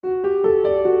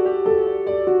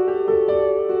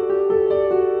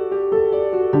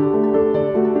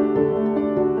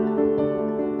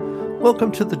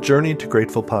Welcome to the Journey to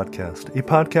Grateful podcast, a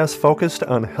podcast focused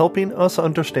on helping us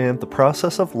understand the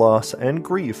process of loss and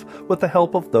grief with the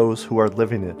help of those who are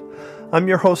living it. I'm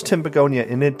your host, Tim Begonia,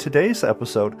 and in today's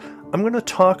episode, I'm going to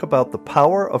talk about the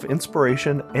power of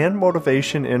inspiration and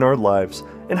motivation in our lives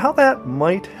and how that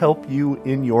might help you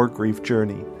in your grief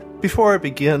journey. Before I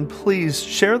begin, please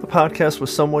share the podcast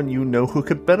with someone you know who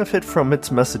could benefit from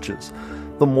its messages.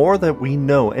 The more that we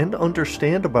know and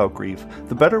understand about grief,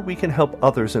 the better we can help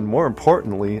others and, more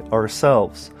importantly,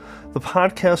 ourselves. The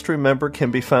podcast, remember,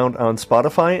 can be found on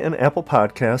Spotify and Apple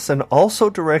Podcasts and also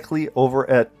directly over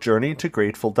at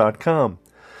journeytograteful.com.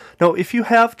 Now, if you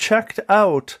have checked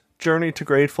out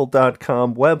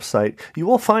journeytograteful.com website, you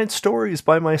will find stories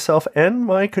by myself and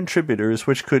my contributors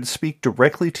which could speak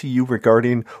directly to you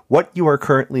regarding what you are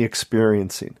currently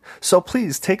experiencing. So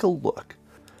please take a look.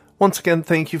 Once again,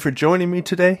 thank you for joining me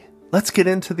today. Let's get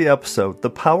into the episode,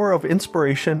 The Power of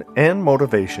Inspiration and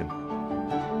Motivation.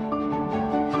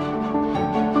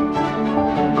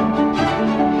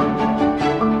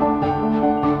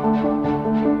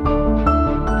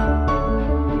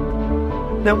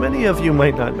 Now, many of you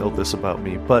might not know this about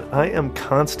me, but I am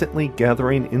constantly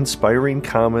gathering inspiring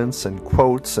comments and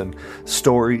quotes and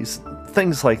stories,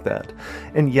 things like that.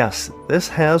 And yes, this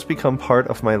has become part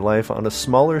of my life on a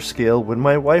smaller scale when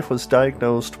my wife was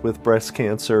diagnosed with breast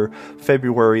cancer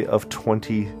February of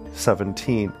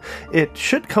 2017. It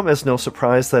should come as no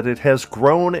surprise that it has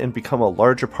grown and become a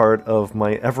larger part of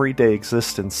my everyday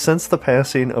existence since the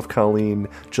passing of Colleen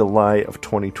July of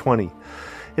 2020.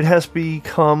 It has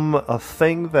become a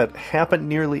thing that happened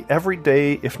nearly every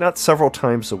day, if not several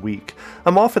times a week.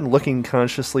 I'm often looking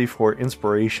consciously for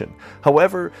inspiration.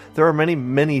 However, there are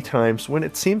many times when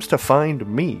it seems to find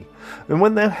me. And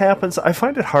when that happens, I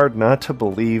find it hard not to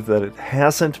believe that it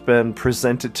hasn't been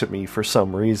presented to me for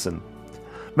some reason.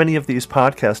 Many of these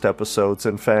podcast episodes,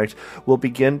 in fact, will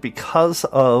begin because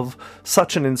of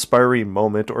such an inspiring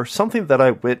moment or something that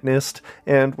I witnessed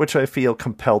and which I feel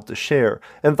compelled to share,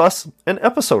 and thus an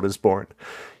episode is born.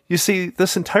 You see,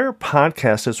 this entire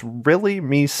podcast is really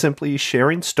me simply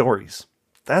sharing stories.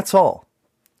 That's all.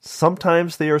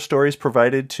 Sometimes they are stories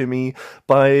provided to me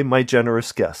by my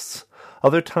generous guests.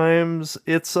 Other times,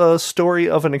 it's a story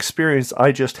of an experience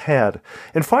I just had.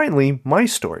 And finally, my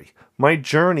story. My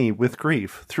journey with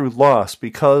grief through loss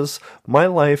because my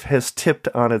life has tipped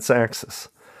on its axis.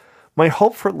 My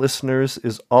hope for listeners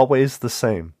is always the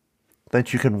same,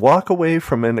 that you can walk away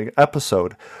from an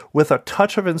episode with a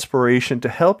touch of inspiration to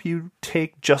help you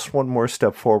take just one more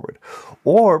step forward.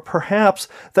 Or perhaps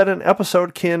that an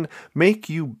episode can make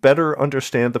you better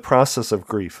understand the process of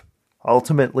grief,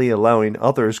 ultimately allowing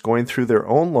others going through their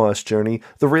own loss journey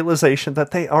the realization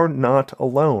that they are not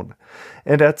alone.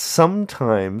 And at some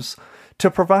times, to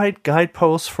provide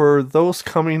guideposts for those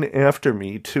coming after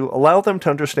me to allow them to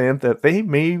understand that they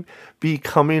may be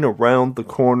coming around the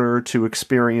corner to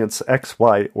experience X,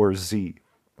 Y, or Z.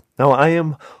 Now, I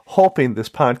am hoping this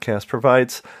podcast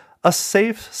provides a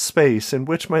safe space in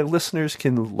which my listeners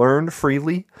can learn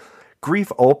freely,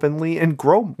 grieve openly, and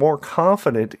grow more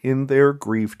confident in their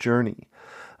grief journey.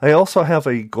 I also have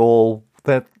a goal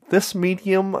that this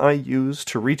medium I use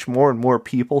to reach more and more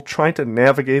people trying to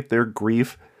navigate their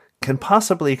grief can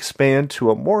possibly expand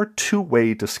to a more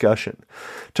two-way discussion,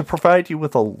 to provide you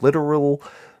with a literal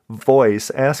voice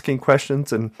asking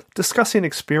questions and discussing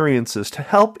experiences to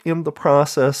help in the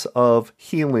process of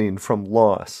healing from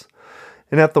loss.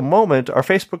 And at the moment, our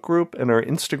Facebook group and our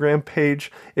Instagram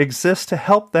page exist to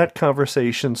help that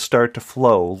conversation start to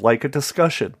flow like a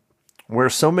discussion, where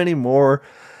so many more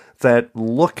that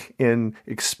look and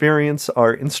experience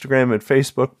our Instagram and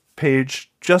Facebook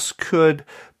page just could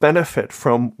benefit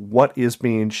from what is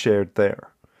being shared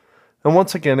there. And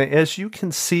once again, as you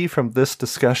can see from this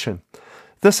discussion,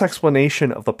 this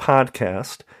explanation of the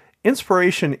podcast,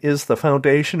 inspiration is the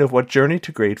foundation of what Journey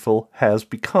to Grateful has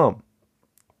become.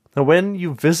 Now, when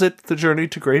you visit the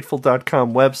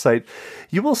journeytograteful.com website,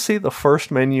 you will see the first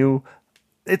menu.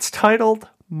 It's titled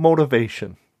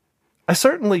Motivation. I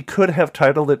certainly could have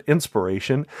titled it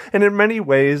Inspiration, and in many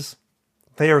ways,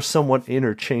 they are somewhat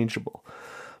interchangeable.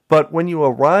 But when you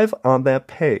arrive on that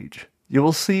page, you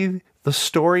will see the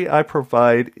story I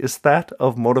provide is that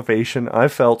of motivation I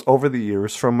felt over the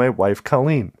years from my wife,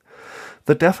 Colleen.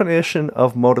 The definition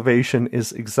of motivation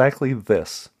is exactly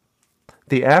this: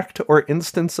 the act or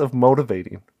instance of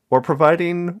motivating, or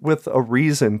providing with a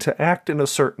reason to act in a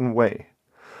certain way,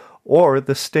 or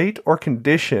the state or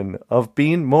condition of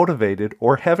being motivated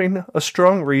or having a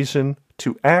strong reason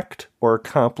to act or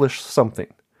accomplish something.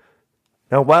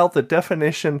 Now, while the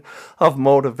definition of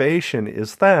motivation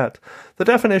is that, the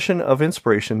definition of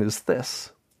inspiration is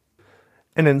this: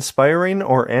 an inspiring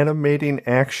or animating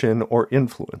action or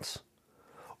influence,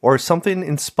 or something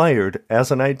inspired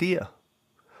as an idea,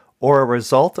 or a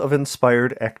result of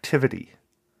inspired activity,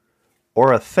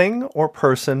 or a thing or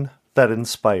person that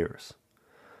inspires.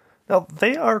 Now,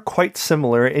 they are quite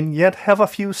similar and yet have a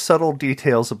few subtle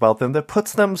details about them that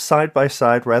puts them side by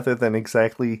side rather than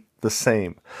exactly the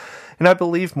same. And I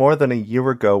believe more than a year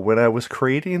ago, when I was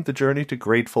creating the Journey to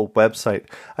Grateful website,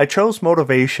 I chose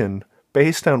motivation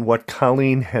based on what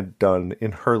Colleen had done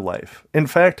in her life. In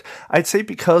fact, I'd say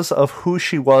because of who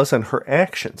she was and her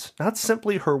actions, not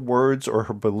simply her words or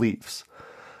her beliefs.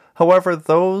 However,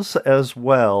 those as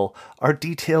well are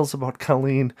details about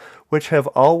Colleen which have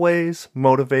always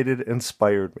motivated and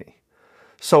inspired me.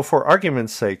 So for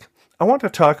argument's sake, I want to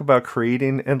talk about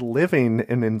creating and living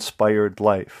an inspired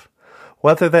life.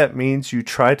 Whether that means you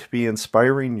try to be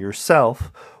inspiring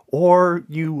yourself or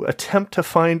you attempt to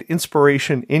find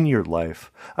inspiration in your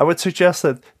life, I would suggest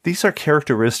that these are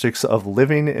characteristics of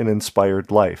living an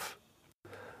inspired life.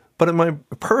 But in my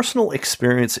personal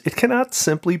experience, it cannot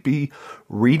simply be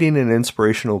reading an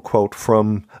inspirational quote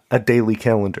from a daily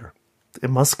calendar.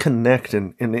 It must connect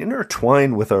and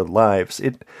intertwine with our lives.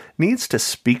 It needs to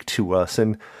speak to us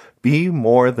and be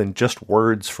more than just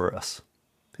words for us.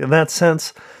 In that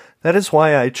sense, that is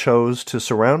why I chose to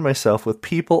surround myself with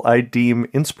people I deem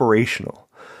inspirational,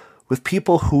 with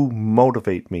people who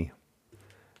motivate me.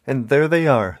 And there they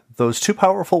are, those two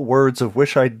powerful words of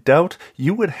which I doubt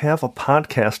you would have a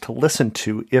podcast to listen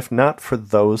to if not for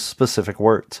those specific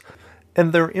words.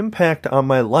 And their impact on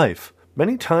my life,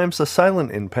 many times a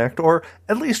silent impact, or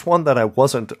at least one that I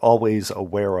wasn't always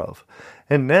aware of.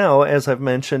 And now, as I've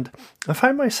mentioned, I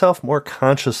find myself more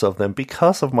conscious of them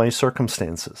because of my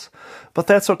circumstances. But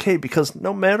that's okay, because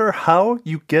no matter how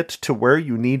you get to where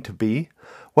you need to be,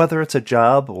 whether it's a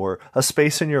job or a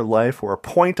space in your life or a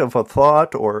point of a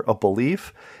thought or a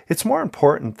belief, it's more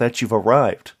important that you've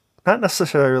arrived, not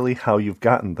necessarily how you've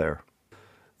gotten there.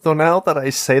 Though now that I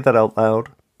say that out loud,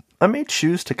 I may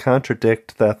choose to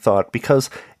contradict that thought because,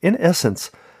 in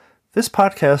essence, this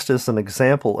podcast is an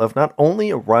example of not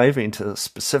only arriving to a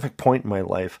specific point in my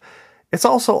life, it's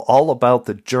also all about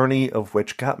the journey of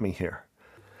which got me here.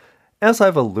 As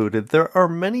I've alluded, there are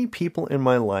many people in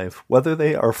my life, whether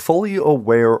they are fully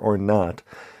aware or not,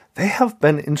 they have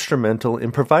been instrumental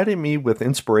in providing me with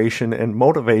inspiration and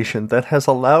motivation that has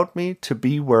allowed me to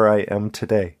be where I am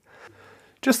today.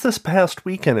 Just this past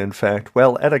weekend, in fact,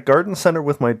 while at a garden center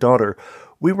with my daughter,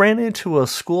 we ran into a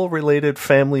school-related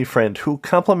family friend who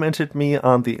complimented me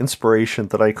on the inspiration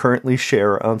that I currently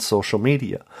share on social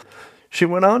media. She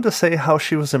went on to say how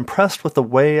she was impressed with the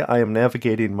way I am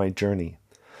navigating my journey.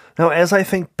 Now, as I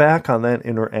think back on that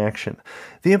interaction,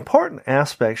 the important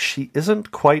aspects she isn't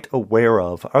quite aware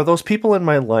of are those people in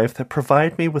my life that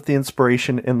provide me with the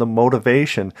inspiration and the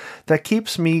motivation that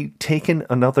keeps me taking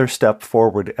another step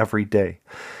forward every day.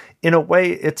 In a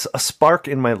way, it's a spark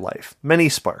in my life, many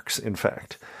sparks, in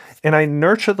fact. And I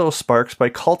nurture those sparks by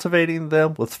cultivating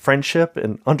them with friendship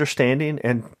and understanding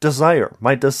and desire,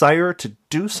 my desire to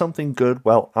do something good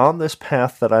while on this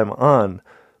path that I'm on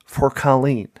for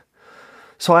Colleen.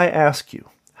 So I ask you,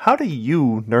 how do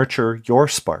you nurture your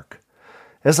spark?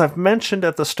 As I've mentioned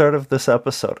at the start of this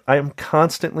episode, I am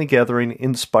constantly gathering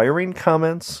inspiring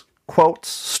comments, quotes,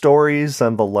 stories,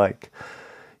 and the like,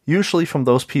 usually from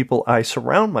those people I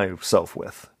surround myself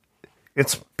with.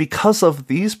 It's because of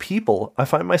these people I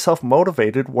find myself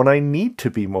motivated when I need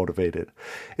to be motivated.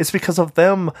 It's because of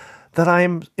them that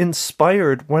I'm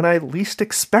inspired when I least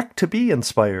expect to be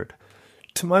inspired.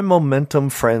 To my momentum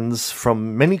friends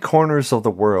from many corners of the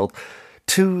world,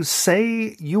 to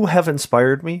say you have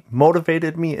inspired me,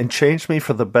 motivated me, and changed me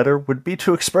for the better would be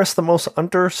to express the most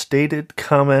understated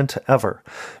comment ever.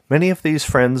 Many of these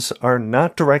friends are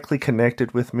not directly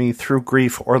connected with me through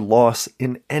grief or loss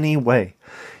in any way.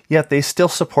 Yet they still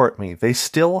support me. They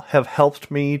still have helped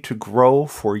me to grow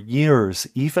for years,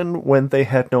 even when they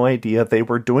had no idea they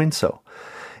were doing so.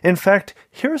 In fact,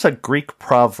 here's a Greek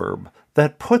proverb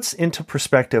that puts into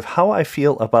perspective how I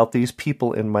feel about these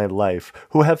people in my life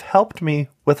who have helped me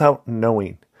without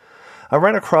knowing. I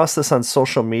ran across this on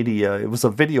social media. It was a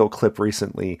video clip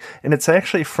recently, and it's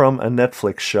actually from a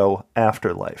Netflix show,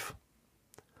 Afterlife.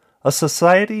 A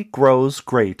society grows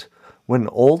great when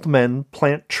old men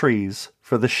plant trees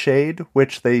for the shade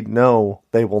which they know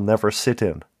they will never sit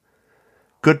in.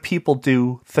 Good people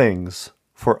do things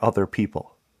for other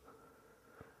people.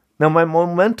 Now, my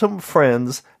momentum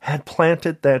friends had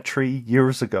planted that tree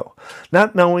years ago,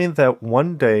 not knowing that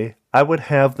one day I would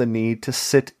have the need to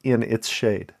sit in its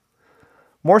shade.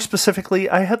 More specifically,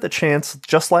 I had the chance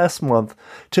just last month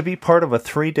to be part of a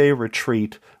 3-day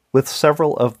retreat with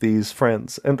several of these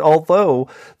friends, and although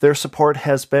their support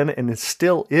has been and it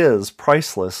still is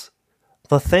priceless,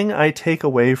 the thing I take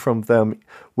away from them,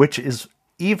 which is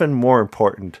even more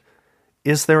important,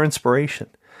 is their inspiration.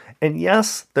 And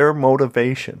yes, their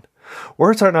motivation.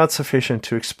 Words are not sufficient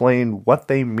to explain what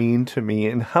they mean to me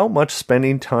and how much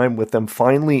spending time with them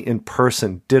finally in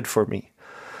person did for me.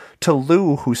 To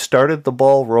Lou, who started the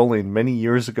ball rolling many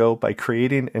years ago by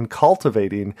creating and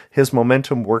cultivating his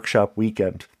Momentum Workshop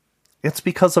weekend, it's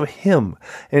because of him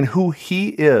and who he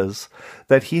is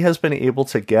that he has been able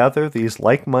to gather these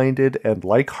like-minded and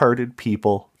like-hearted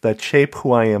people that shape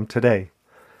who I am today.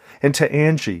 And to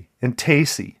Angie and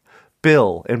Tacey,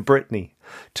 Bill and Brittany,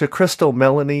 to Crystal,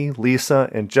 Melanie, Lisa,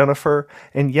 and Jennifer,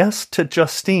 and yes, to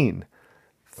Justine,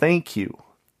 thank you.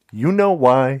 You know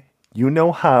why, you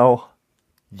know how,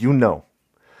 you know.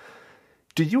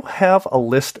 Do you have a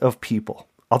list of people,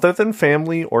 other than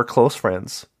family or close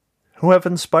friends, who have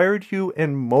inspired you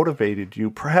and motivated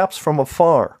you, perhaps from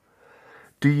afar?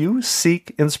 Do you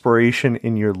seek inspiration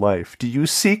in your life? Do you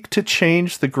seek to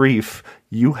change the grief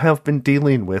you have been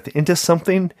dealing with into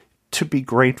something to be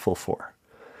grateful for?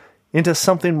 Into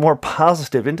something more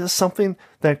positive, into something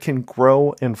that can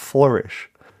grow and flourish?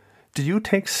 Do you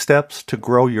take steps to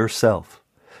grow yourself,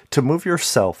 to move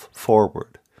yourself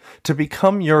forward, to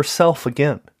become yourself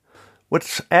again?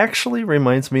 Which actually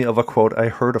reminds me of a quote I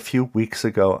heard a few weeks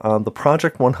ago on the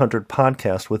Project 100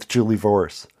 podcast with Julie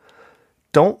Vorse.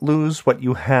 Don't lose what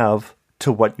you have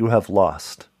to what you have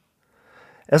lost.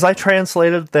 As I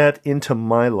translated that into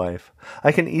my life,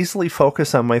 I can easily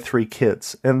focus on my 3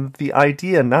 kids and the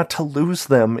idea not to lose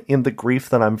them in the grief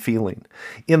that I'm feeling,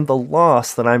 in the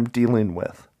loss that I'm dealing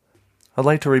with. I'd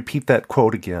like to repeat that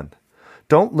quote again.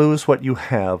 Don't lose what you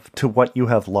have to what you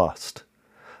have lost.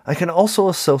 I can also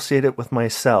associate it with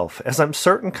myself, as I'm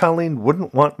certain Colleen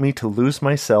wouldn't want me to lose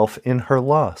myself in her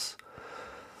loss.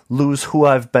 Lose who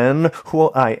I've been,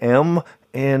 who I am,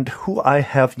 and who I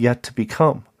have yet to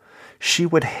become. She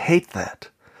would hate that.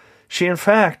 She, in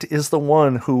fact, is the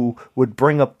one who would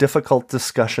bring up difficult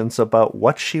discussions about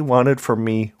what she wanted from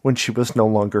me when she was no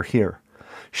longer here.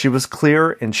 She was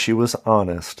clear and she was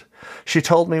honest. She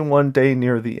told me one day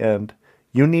near the end,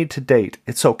 "You need to date.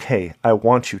 It's okay. I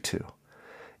want you to."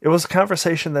 It was a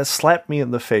conversation that slapped me in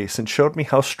the face and showed me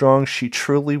how strong she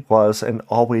truly was and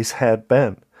always had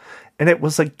been. And it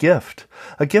was a gift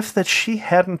that she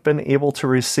hadn't been able to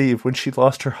receive when she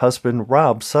lost her husband,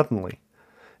 Rob, suddenly.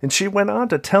 And she went on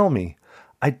to tell me,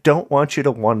 "I don't want you to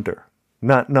wonder,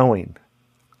 not knowing.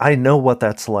 I know what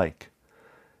that's like."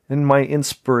 And my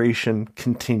inspiration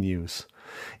continues.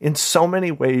 In so many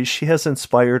ways, she has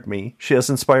inspired me. She has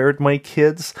inspired my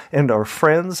kids and our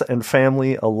friends and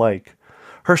family alike.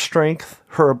 Her strength,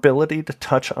 her ability to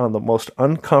touch on the most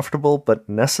uncomfortable but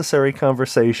necessary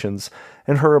conversations,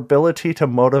 and her ability to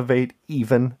motivate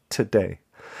even today.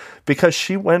 Because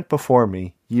she went before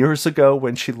me years ago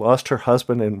when she lost her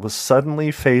husband and was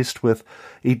suddenly faced with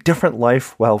a different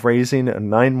life while raising a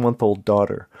 9-month-old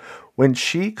daughter, when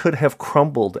she could have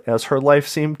crumbled as her life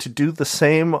seemed to do the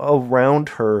same around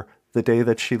her the day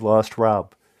that she lost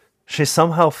Rob. She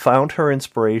somehow found her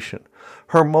inspiration,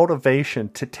 her motivation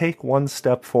to take one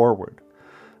step forward.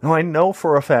 Now, I know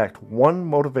for a fact one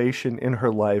motivation in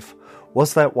her life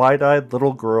was that wide-eyed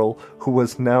little girl who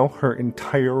was now her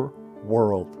entire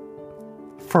world.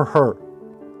 For her.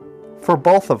 For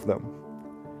both of them.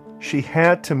 She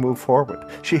had to move forward.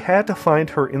 She had to find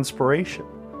her inspiration.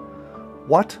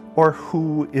 What or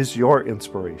who is your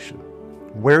inspiration?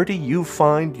 Where do you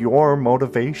find your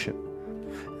motivation?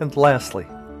 And lastly,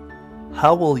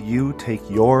 how will you take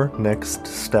your next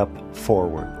step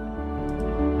forward?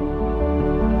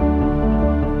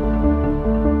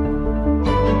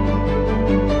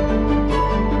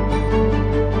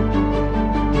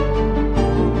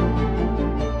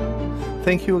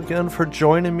 Thank you again for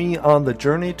joining me on the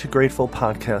Journey to Grateful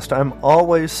podcast. I'm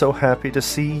always so happy to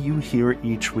see you here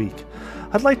each week.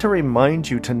 I'd like to remind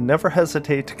you to never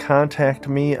hesitate to contact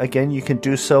me. Again, you can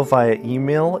do so via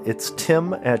email. It's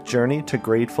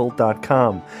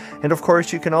tim@journeytograteful.com. And of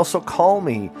course, you can also call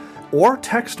me or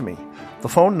text me. The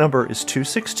phone number is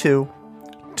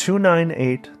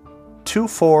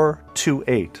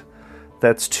 262-298-2428.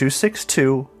 That's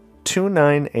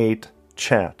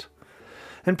 262-298-CHAT.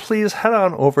 And please head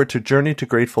on over to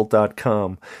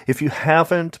journeytograteful.com. If you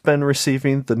haven't been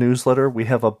receiving the newsletter, we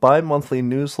have a bi-monthly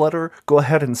newsletter. Go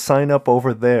ahead and sign up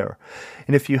over there.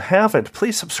 And if you haven't,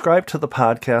 please subscribe to the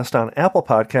podcast on Apple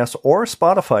Podcasts or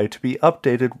Spotify to be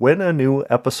updated when a new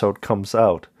episode comes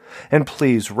out. And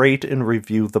please rate and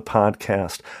review the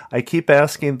podcast. I keep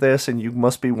asking this, and you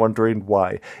must be wondering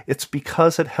why. It's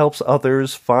because it helps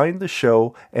others find the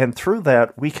show, and through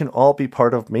that, we can all be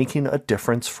part of making a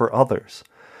difference for others.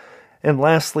 And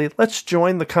lastly, let's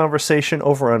join the conversation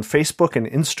over on Facebook and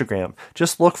Instagram.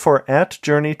 Just look for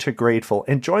 @JourneyToGrateful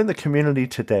and join the community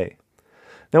today.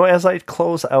 Now, as I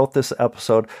close out this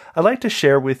episode, I'd like to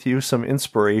share with you some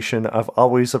inspiration I've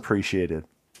always appreciated.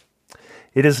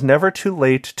 It is never too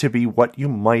late to be what you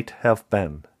might have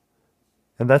been.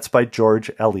 And that's by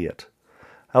George Eliot.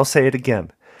 I'll say it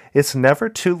again. It's never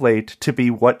too late to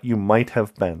be what you might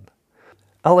have been.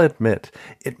 I'll admit,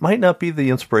 it might not be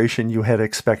the inspiration you had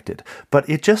expected, but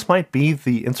it just might be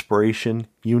the inspiration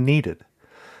you needed.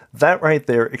 That right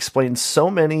there explains so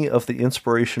many of the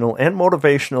inspirational and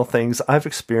motivational things I've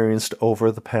experienced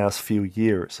over the past few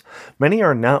years. Many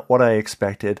are not what I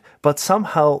expected, but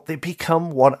somehow they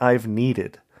become what I've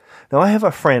needed. Now, I have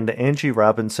a friend, Angie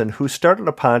Robinson, who started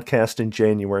a podcast in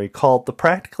January called The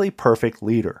Practically Perfect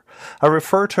Leader. I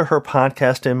refer to her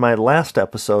podcast in my last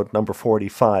episode, number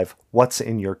 45, What's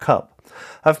in Your Cup?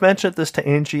 I've mentioned this to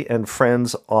Angie and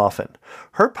friends often.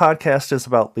 Her podcast is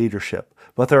about leadership,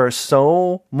 but there is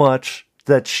so much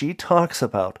that she talks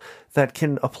about that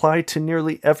can apply to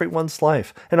nearly everyone's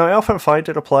life, and I often find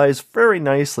it applies very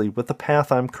nicely with the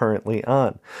path I'm currently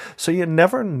on. So you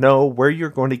never know where you're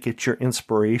going to get your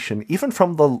inspiration, even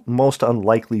from the most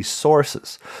unlikely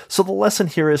sources. So the lesson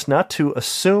here is not to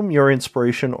assume your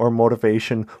inspiration or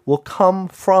motivation will come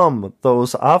from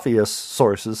those obvious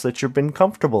sources that you've been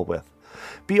comfortable with.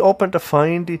 Be open to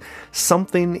find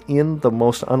something in the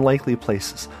most unlikely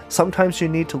places. Sometimes you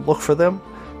need to look for them.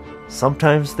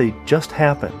 Sometimes they just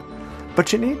happen.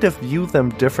 But you need to view them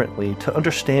differently to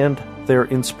understand their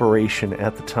inspiration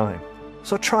at the time.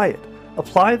 So try it.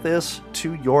 Apply this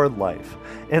to your life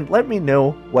and let me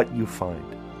know what you find.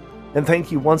 And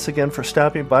thank you once again for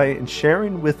stopping by and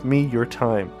sharing with me your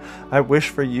time. I wish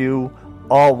for you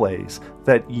always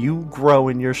that you grow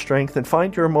in your strength and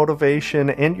find your motivation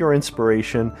and your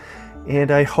inspiration.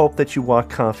 And I hope that you walk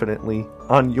confidently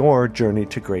on your journey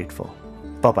to grateful.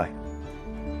 Bye-bye.